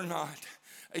know it or not.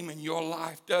 Amen. Your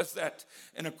life does that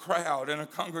in a crowd, in a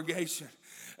congregation.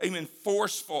 Amen.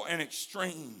 Forceful and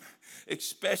extreme.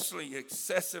 Especially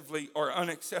excessively or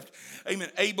unacceptable. Amen.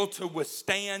 Able to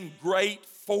withstand great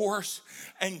force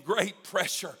and great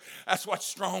pressure. That's what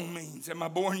strong means. Am I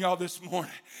boring y'all this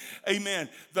morning? Amen.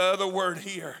 The other word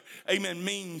here, amen,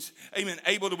 means, amen,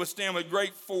 able to withstand with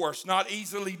great force, not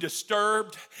easily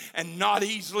disturbed and not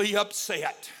easily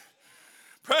upset.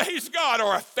 Praise God,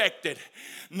 or affected.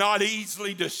 Not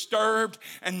easily disturbed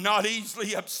and not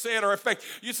easily upset or affected.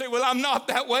 You say, well, I'm not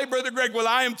that way, Brother Greg. Well,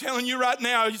 I am telling you right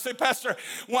now. You say, Pastor,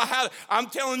 well, I'm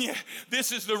telling you,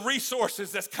 this is the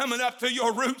resources that's coming up through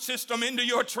your root system into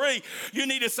your tree. You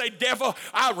need to say, devil,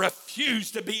 I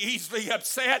refuse to be easily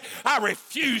upset. I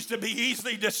refuse to be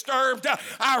easily disturbed.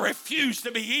 I refuse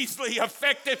to be easily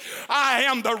affected. I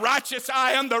am the righteous.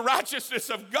 I am the righteousness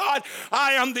of God.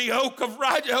 I am the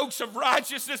oaks of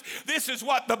righteousness. This is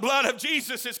what the blood of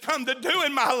Jesus has come to do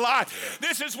in my life.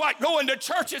 This is what going to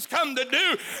church has come to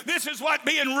do. This is what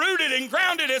being rooted and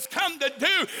grounded has come to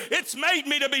do. It's made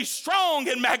me to be strong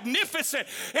and magnificent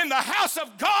in the house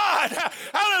of God.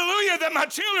 Hallelujah, that my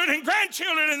children and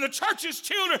grandchildren and the church's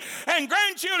children and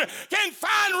grandchildren can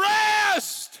find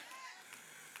rest.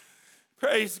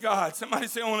 Praise God. Somebody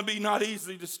say, I want to be not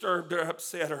easily disturbed or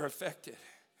upset or affected.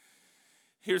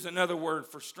 Here's another word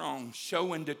for strong: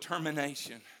 showing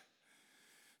determination,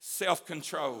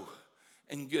 self-control,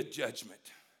 and good judgment.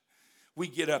 We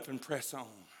get up and press on.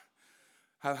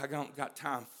 I don't got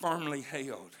time. Firmly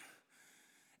held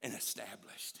and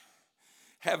established.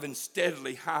 Having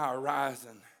steadily high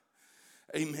horizon.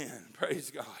 Amen. Praise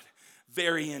God.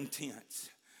 Very intense.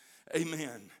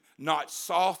 Amen. Not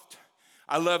soft.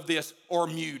 I love this. Or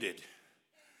muted.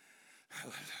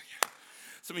 Hallelujah.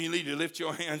 Some of you need to lift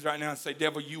your hands right now and say,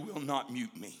 devil, you will not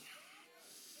mute me.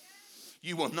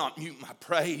 You will not mute my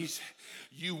praise.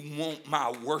 You want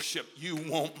my worship. You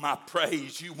want my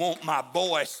praise. You want my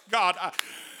voice. God,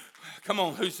 come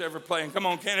on, who's ever playing? Come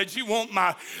on, candidates. You want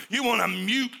to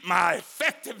mute my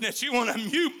effectiveness. You want to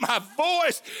mute my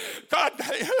voice. God,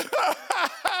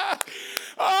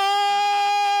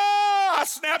 I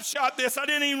snapshot this. I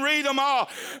didn't even read them all.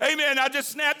 Amen. I just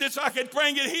snapped it so I could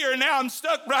bring it here. And now I'm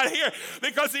stuck right here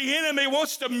because the enemy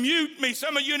wants to mute me.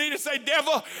 Some of you need to say,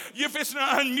 devil, if it's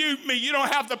not unmute me, you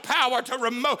don't have the power to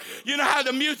remote. You know how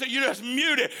to mute it. You just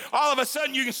mute it. All of a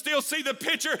sudden you can still see the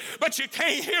picture, but you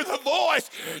can't hear the voice.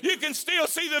 You can still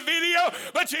see the video,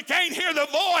 but you can't hear the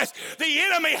voice. The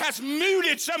enemy has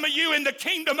muted some of you in the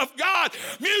kingdom of God,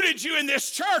 muted you in this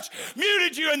church,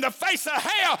 muted you in the face of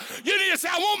hell. You need to say,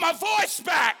 I want my voice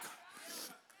back.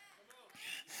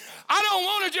 I don't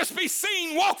want to just be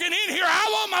seen walking in here.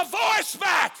 I want my voice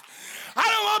back. I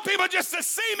don't want people just to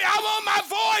see me. I want my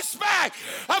voice back.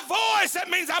 A voice that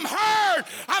means I'm heard.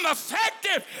 I'm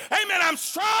effective. Amen. I'm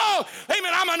strong.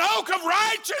 Amen. I'm an oak of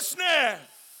righteousness.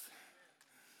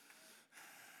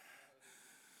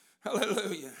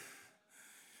 Hallelujah.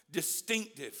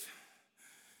 Distinctive.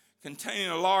 Containing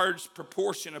a large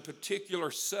proportion of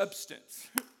particular substance.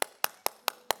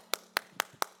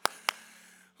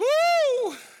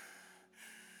 Woo!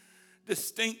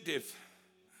 Distinctive.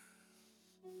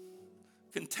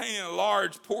 Containing a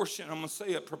large portion, I'm going to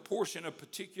say a proportion of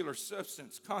particular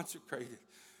substance, consecrated.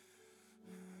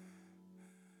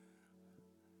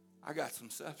 I got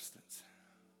some substance.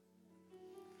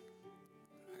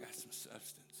 I got some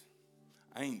substance.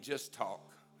 I ain't just talk.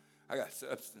 I got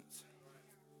substance.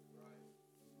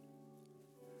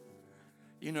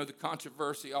 You know, the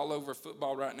controversy all over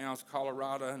football right now is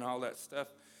Colorado and all that stuff.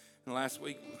 And last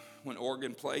week when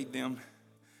Oregon played them,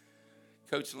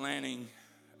 Coach Lanning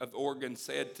of Oregon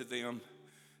said to them,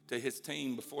 to his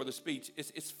team before the speech,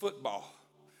 it's football.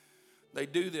 They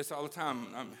do this all the time.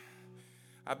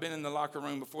 I've been in the locker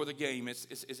room before the game.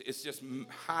 It's just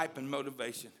hype and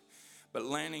motivation. But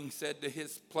Lanning said to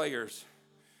his players,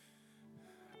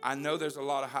 I know there's a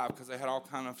lot of hype because they had all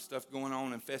kind of stuff going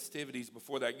on and festivities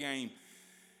before that game.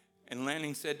 And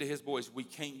Lanning said to his boys, we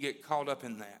can't get caught up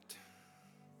in that.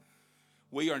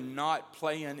 We are not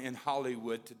playing in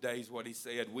Hollywood today is what he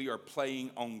said. We are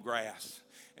playing on grass.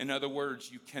 In other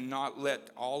words, you cannot let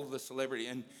all of the celebrity,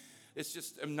 and it's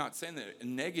just, I'm not saying that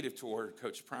negative toward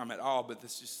Coach Prime at all, but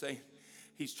this just saying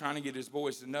he's trying to get his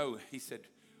boys to know. He said,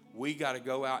 we got to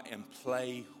go out and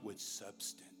play with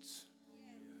substance.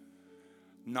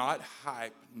 Not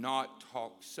hype, not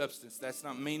talk, substance. That's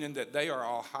not meaning that they are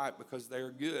all hype because they are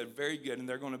good, very good, and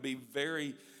they're going to be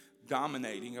very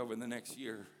dominating over the next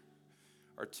year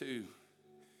or two.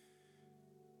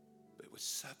 But with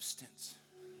substance.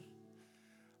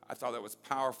 I thought that was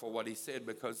powerful what he said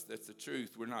because that's the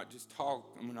truth. We're not just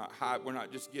talk, and we're not hype, we're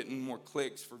not just getting more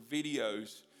clicks for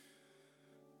videos.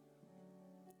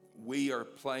 We are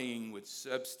playing with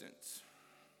substance.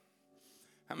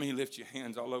 How many lift your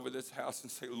hands all over this house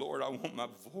and say, Lord, I want my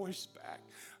voice back.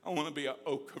 I want to be an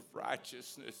oak of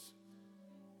righteousness.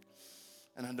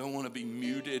 And I don't want to be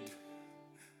muted.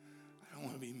 I don't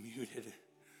want to be muted.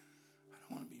 I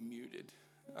don't want to be muted.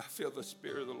 I feel the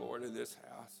Spirit of the Lord in this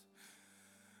house.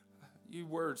 Your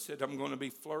word said I'm going to be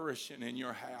flourishing in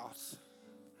your house.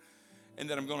 And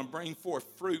that I'm going to bring forth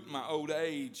fruit in my old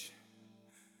age.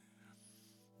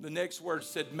 The next word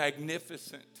said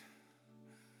magnificent.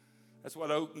 That's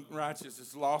what oak and righteous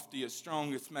is. Lofty, it's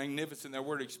strong, it's magnificent. That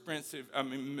word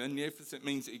magnificent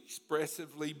means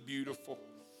expressively beautiful,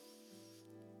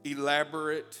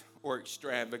 elaborate, or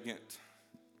extravagant.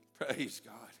 Praise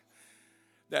God.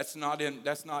 That's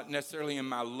not necessarily in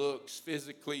my looks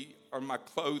physically or my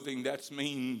clothing. That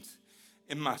means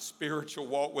in my spiritual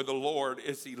walk with the Lord.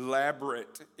 It's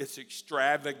elaborate, it's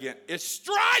extravagant, it's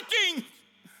striking.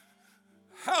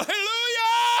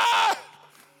 Hallelujah!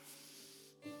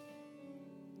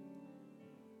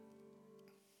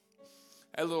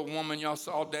 That little woman y'all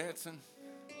saw dancing,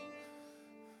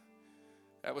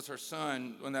 that was her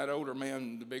son. When that older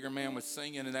man, the bigger man, was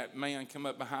singing, and that man come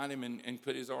up behind him and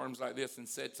put his arms like this and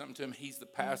said something to him. He's the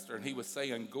pastor, and he was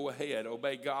saying, go ahead,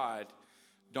 obey God.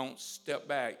 Don't step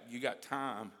back. You got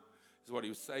time, is what he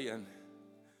was saying.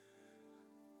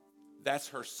 That's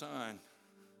her son.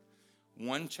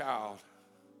 One child.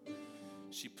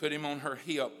 She put him on her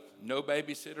hip, no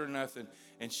babysitter, nothing,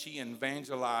 and she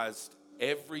evangelized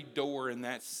every door in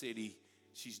that city.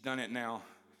 She's done it now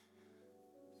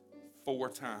 4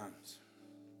 times.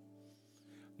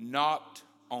 Knocked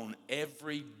on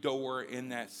every door in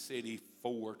that city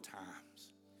 4 times.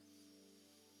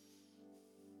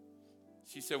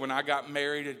 She said, when I got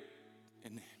married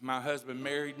and my husband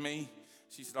married me,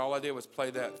 she said, all I did was play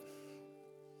that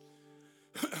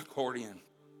accordion.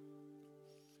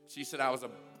 She said, I was a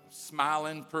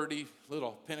smiling, pretty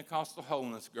little Pentecostal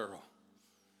holiness girl.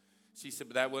 She said,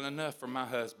 but that wasn't enough for my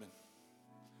husband.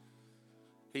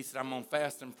 He said, I'm going to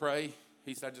fast and pray.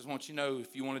 He said, I just want you to know,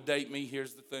 if you want to date me,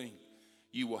 here's the thing.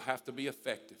 You will have to be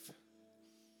effective.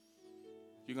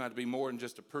 You're going to have to be more than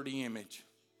just a pretty image.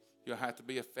 You'll have to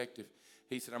be effective.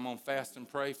 He said, I'm going to fast and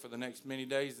pray for the next many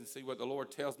days and see what the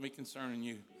Lord tells me concerning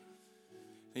you.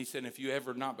 He said, if you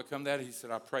ever not become that, he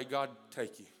said, I pray God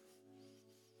take you.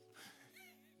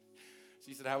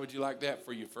 She said, how would you like that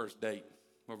for your first date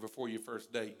or before your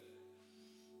first date?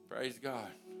 Praise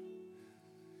God.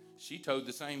 She told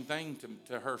the same thing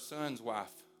to her son's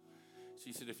wife.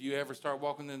 She said, if you ever start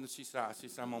walking in she said,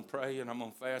 I'm going to pray and I'm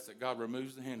going to fast that God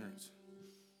removes the hindrance.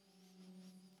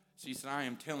 She said, I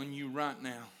am telling you right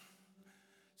now.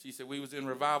 She said, we was in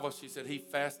revival. She said, he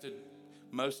fasted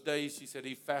most days. She said,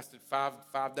 he fasted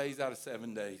five days out of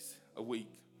 7 days a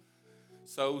week.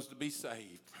 Souls to be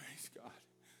saved. Praise God.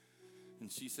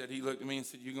 And she said, he looked at me and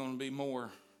said, you're going to be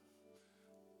more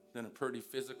than a pretty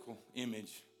physical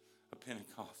image of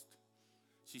Pentecost.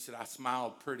 She said, I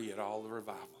smiled pretty at all the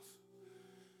revivals.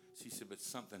 She said, but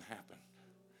something happened.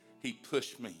 He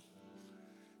pushed me.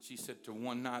 She said, to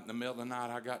one night in the middle of the night,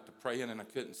 I got to praying and I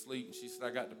couldn't sleep. And she said, I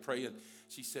got to praying.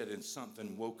 She said, and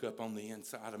something woke up on the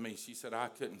inside of me. She said, I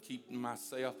couldn't keep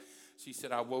myself. She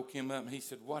said, I woke him up and he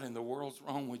said, what in the world's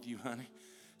wrong with you, honey?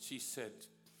 She said,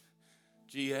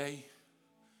 G.A.,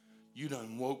 you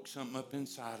done woke something up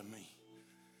inside of me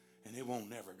and it won't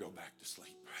never go back to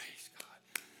sleep. Praise God.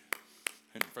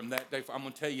 And from that day, I'm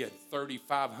going to tell you,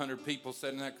 3,500 people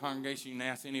sat in that congregation. You can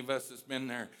ask any of us that's been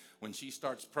there. When she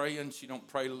starts praying, she don't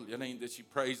pray. It ain't that she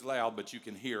prays loud, but you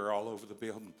can hear her all over the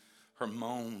building. Her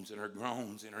moans and her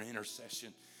groans and her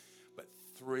intercession. But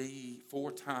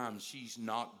 3-4 times she's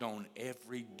knocked on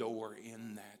every door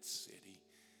in that city.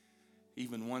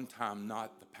 Even one time,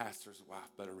 not the pastor's wife,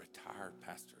 but a retired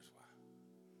pastor's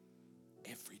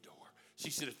wife. Every door. She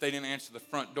said, if they didn't answer the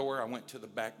front door, I went to the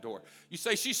back door. You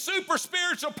say, she's super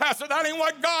spiritual, Pastor. That ain't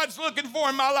what God's looking for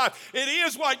in my life. It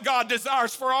is what God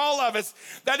desires for all of us.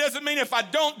 That doesn't mean if I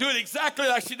don't do it exactly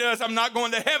like she does, I'm not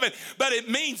going to heaven. But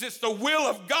it means it's the will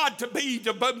of God to be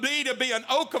an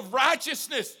oak of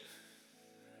righteousness.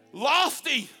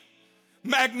 Lofty,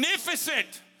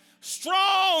 magnificent,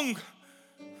 strong,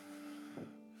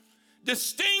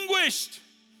 distinguished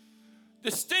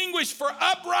for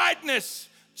uprightness,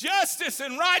 justice,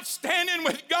 and right standing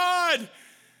with God.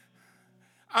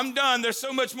 I'm done. There's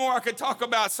so much more I could talk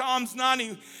about. Psalms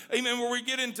 90, amen, where we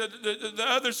get into the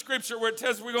other scripture where it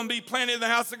tells we're going to be planted in the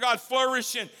house of God,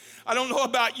 flourishing. I don't know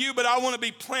about you, but I want to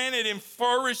be planted and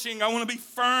flourishing. I want to be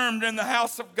firmed in the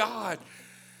house of God.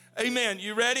 Amen.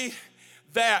 You ready?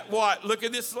 That what? Look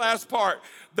at this last part.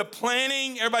 The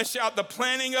planning, everybody shout, the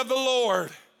planning of the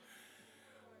Lord.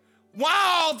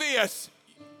 Why all this?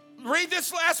 Read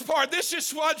this last part. This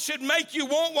is what should make you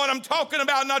want what I'm talking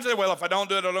about. Not to say, well, if I don't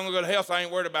do it, I'm going to go to hell, so I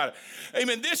ain't worried about it.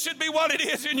 Amen. This should be what it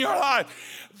is in your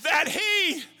life. That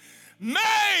he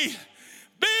may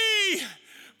be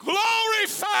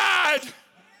glorified.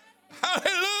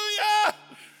 Hallelujah.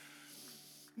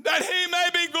 That he may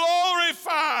be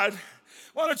glorified.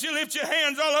 Why don't you lift your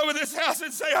hands all over this house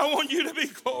and say, I want you to be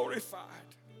glorified.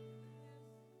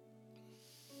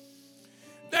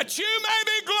 That you may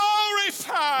be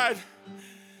glorified.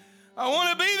 I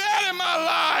want to be that in my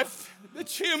life,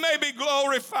 that you may be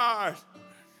glorified.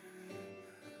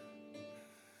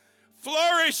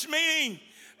 Flourish meaning,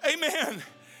 amen,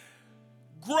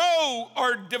 grow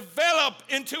or develop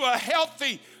into a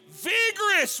healthy,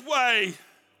 vigorous way.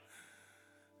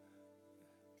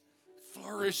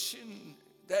 Flourishing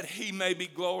that he may be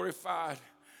glorified.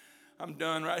 I'm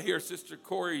done right here. Sister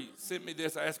Corey sent me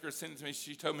this. I asked her to send it to me.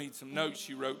 She told me some notes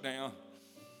she wrote down.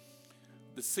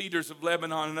 The cedars of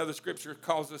Lebanon. Another scripture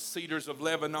calls us cedars of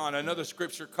Lebanon. Another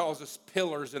scripture calls us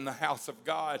pillars in the house of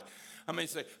God. I mean,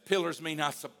 say pillars mean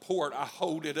I support, I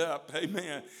hold it up.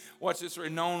 Amen. Watch this.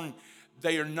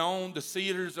 They are known, the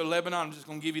cedars of Lebanon. I'm just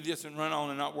going to give you this and run on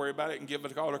and not worry about it and give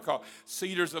it a call.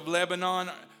 Cedars of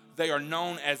Lebanon, they are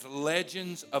known as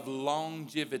legends of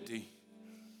longevity.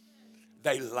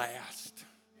 They last.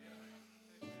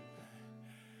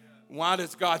 Why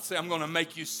does God say, I'm going to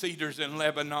make you cedars in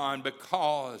Lebanon?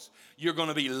 Because you're going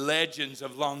to be legends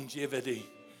of longevity.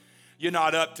 You're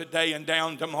not up today and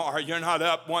down tomorrow. You're not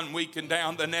up 1 week and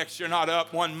down the next. You're not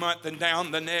up 1 month and down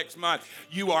the next month.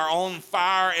 You are on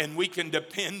fire and we can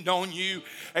depend on you.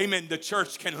 Amen. The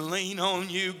church can lean on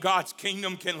you. God's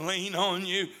kingdom can lean on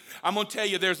you. I'm going to tell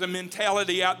you, there's a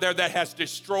mentality out there that has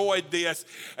destroyed this.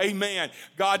 Amen.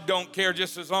 God don't care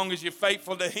just as long as you're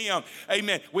faithful to him.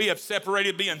 Amen. We have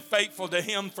separated being faithful to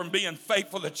him from being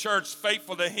faithful to church,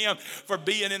 faithful to him for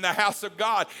being in the house of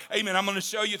God. Amen. I'm going to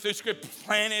show you through scripture,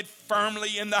 planted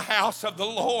firmly in the house of the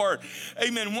Lord.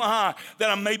 Amen. Why? That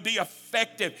I may be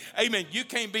effective. Amen. You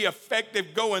can't be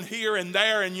effective going here and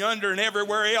there and yonder and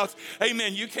everywhere else.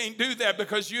 Amen. You can't do that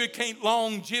because you can't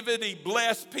longevity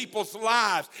bless people's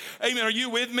lives. Amen. Are you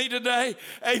with me today?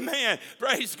 Amen.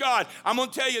 Praise God. I'm going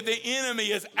to tell you, the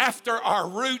enemy is after our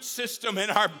root system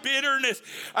and our bitterness.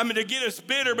 I mean, to get us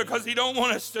bitter because he don't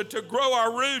want us to grow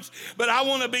our roots. But I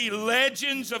want to be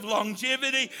legends of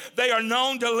longevity. They are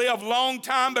known to live long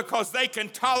time because they can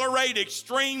tolerate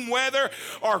extreme weather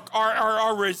or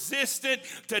are resistant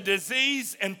to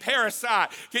disease and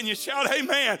parasite. Can you shout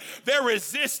amen? They're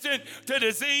resistant to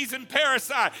disease and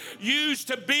parasite. Used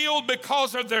to build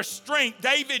because of their strength.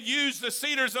 David used the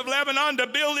cedars of Lebanon to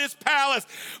build his palace.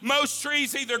 Most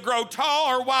trees either grow tall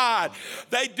or wide.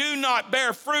 They do not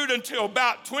bear fruit until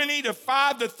about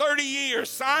 25 to 30 years.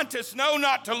 Scientists know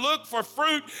not to look for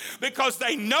fruit because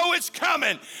they know it's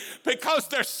coming, because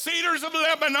they're cedars of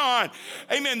Lebanon.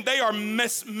 Amen. They are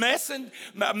medicine.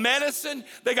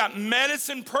 They got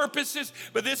medicine purposes.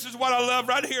 But this is what I love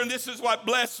right here, and this is what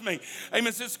blessed me.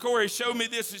 Amen. Sister Corey showed me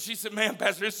this, and she said, man,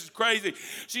 Pastor, this is crazy.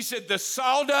 She said, the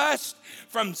sawdust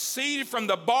from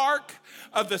the bark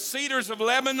of the cedars of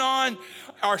Lebanon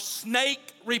are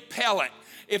snake repellent.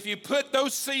 If you put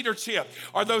those cedar chips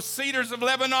or those cedars of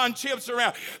Lebanon chips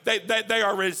around, they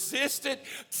are resistant,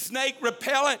 snake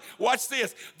repellent. Watch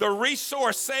this. The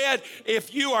resource said,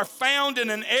 if you are found in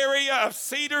an area of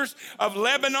cedars of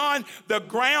Lebanon, the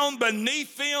ground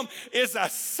beneath them is a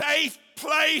safe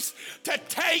place to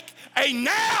take a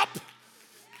nap.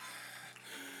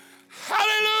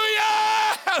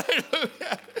 Hallelujah!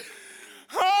 Hallelujah!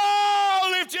 Oh,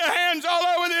 lift your hands all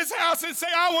over this house and say,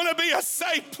 I want to be a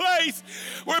safe place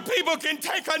where people can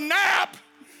take a nap,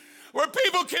 where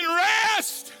people can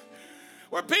rest,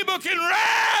 where people can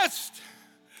rest.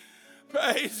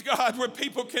 Praise God, where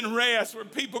people can rest, where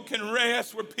people can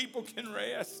rest, where people can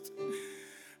rest.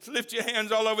 So lift your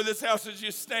hands all over this house as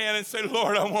you stand and say,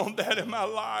 Lord, I want that in my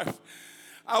life.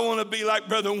 I want to be like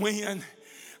Brother Wynn.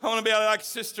 I want to be like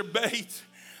Sister Bates.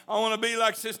 I want to be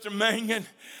like Sister Mangan.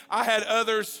 I had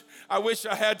others. I wish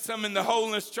I had some in the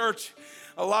Holiness Church.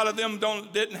 A lot of them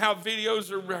didn't have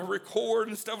videos or record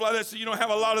and stuff like that, so you don't have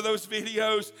a lot of those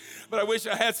videos. But I wish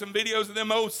I had some videos of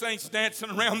them old saints dancing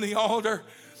around the altar.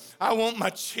 I want my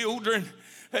children,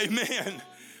 amen,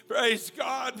 praise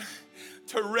God,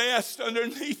 to rest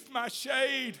underneath my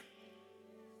shade.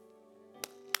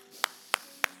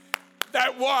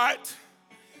 That what?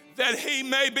 That he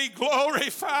may be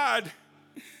glorified.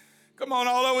 Come on,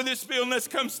 all over this building, let's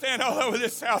come stand all over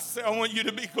this house. Say, I want you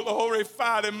to be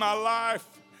glorified in my life.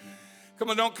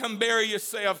 Come on, don't come bury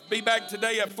yourself. Be back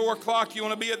today at 4 o'clock. You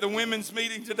want to be at the women's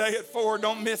meeting today at 4.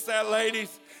 Don't miss that,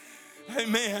 ladies.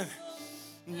 Amen.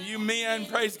 You men,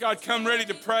 praise God, come ready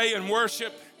to pray and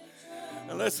worship.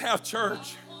 And let's have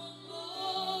church.